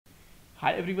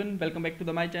Hi everyone, welcome back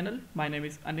to my channel. My name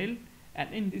is Anil,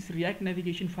 and in this React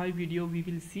Navigation 5 video we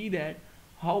will see that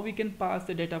how we can pass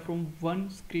the data from one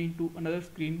screen to another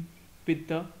screen with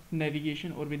the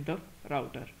navigation or with the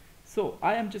router. So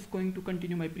I am just going to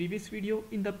continue my previous video.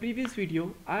 In the previous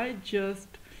video I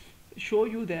just show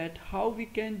you that how we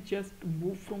can just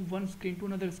move from one screen to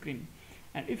another screen,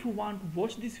 and if you want to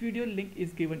watch this video, link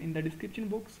is given in the description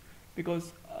box,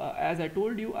 because as I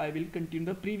told you, I will continue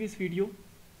the previous video.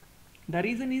 The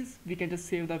reason is we can just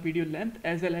save the video length,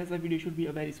 as well as the video should be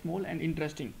a very small and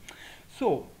interesting.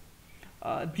 So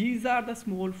these are the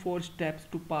small 4 steps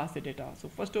to pass the data. So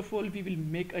first of all, we will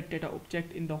make a data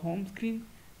object in the home screen,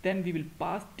 then we will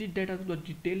pass the data to the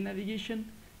detail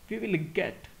navigation. We will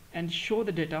get and show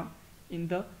the data in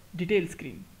the detail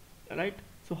screen, right?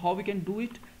 So how we can do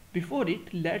it? Before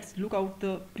it, let's look out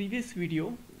the previous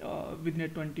video within a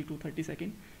 20 to 30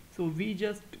 seconds. So we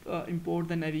just import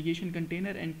the navigation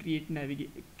container and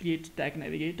create stack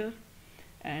navigator,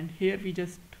 and here we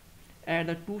just add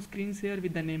the 2 screens here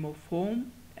with the name of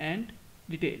home and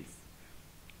details.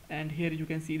 And here you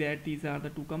can see that these are the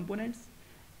 2 components.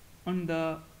 On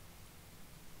the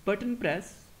button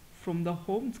press from the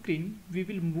home screen, we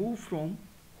will move from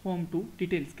home to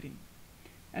detail screen.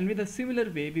 And with a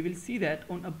similar way, we will see that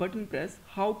on a button press,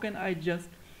 how can I just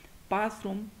pass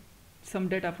from some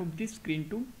data from this screen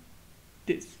to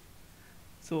this.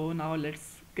 So now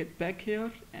let's get back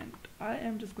here, and I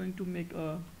am just going to make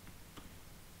a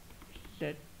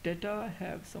let data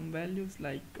have some values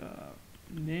like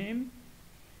name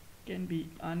can be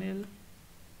anil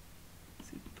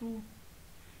Sidhu,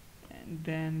 and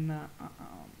then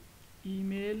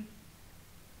email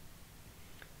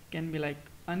can be like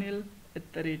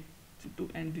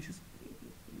anil@Sidhu, and this is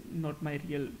not my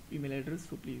real email address,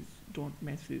 so please don't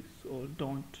message or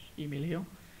don't email here.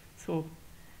 So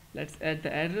let's add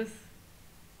the address,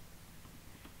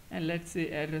 and let's say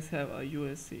address have a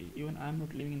USA. Even I'm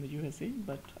not living in the USA,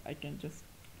 but I can just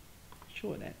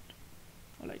show that.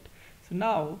 Alright, so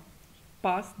now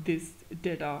pass this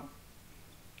data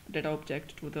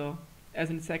object to the as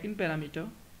in second parameter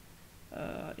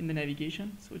in the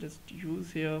navigation. So just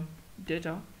use here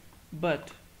data,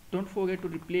 but don't forget to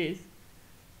replace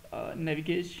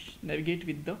navigate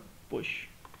with the push.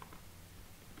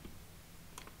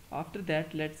 After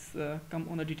that, let's come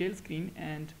on the detail screen,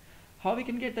 and how we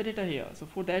can get the data here. So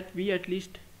for that, we at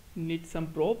least need some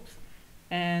props,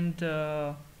 and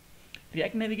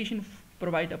React Navigation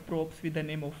provide a props with the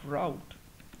name of route.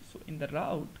 So in the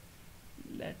route,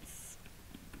 let's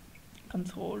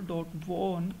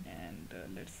console.warn, and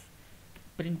let's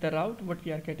print the route what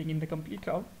we are getting in the complete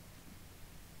route.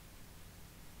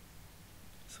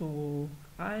 So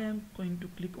I am going to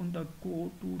click on the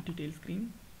go to detail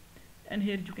screen, and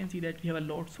here you can see that we have a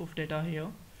lots of data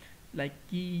here, like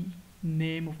key,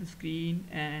 name of the screen,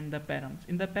 and the params.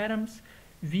 In the params,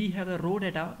 we have the raw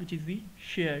data which is we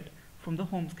shared from the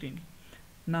home screen.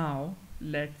 Now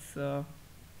let's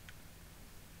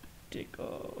take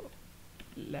a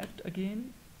left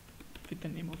again with the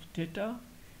name of data,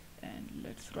 and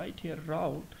let's write here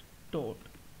route dot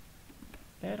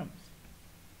params,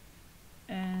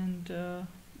 and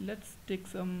let's take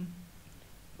some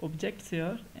objects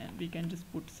here, and we can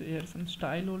just put here some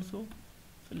style also.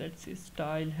 So let's say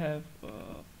style have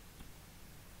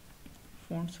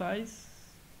font size,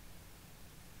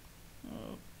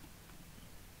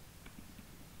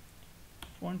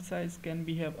 can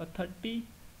be have a 30,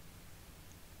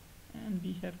 and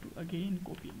we have to again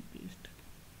copy and paste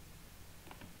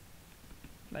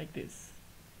like this.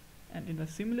 And in a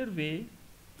similar way,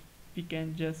 we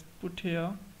can just put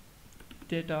here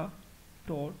data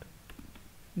dot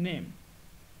name.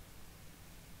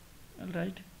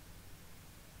 Alright,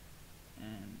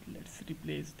 and let's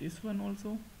replace this one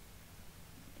also,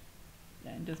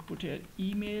 and just put here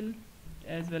email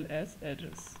as well as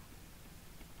address,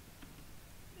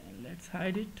 and let's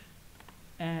hide it,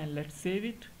 and let's save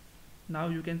it. Now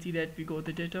you can see that we got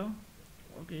the data.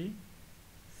 Okay,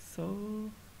 so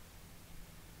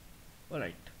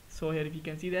alright, so here we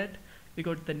can see that we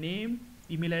got the name,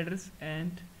 email address,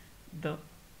 and the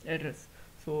address.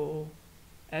 So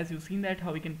as you've seen that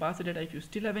how we can pass the data. If you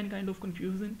still have any kind of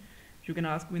confusion, you can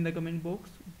ask me in the comment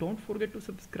box. Don't forget to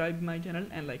subscribe my channel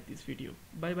and like this video.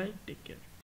 Bye bye, take care.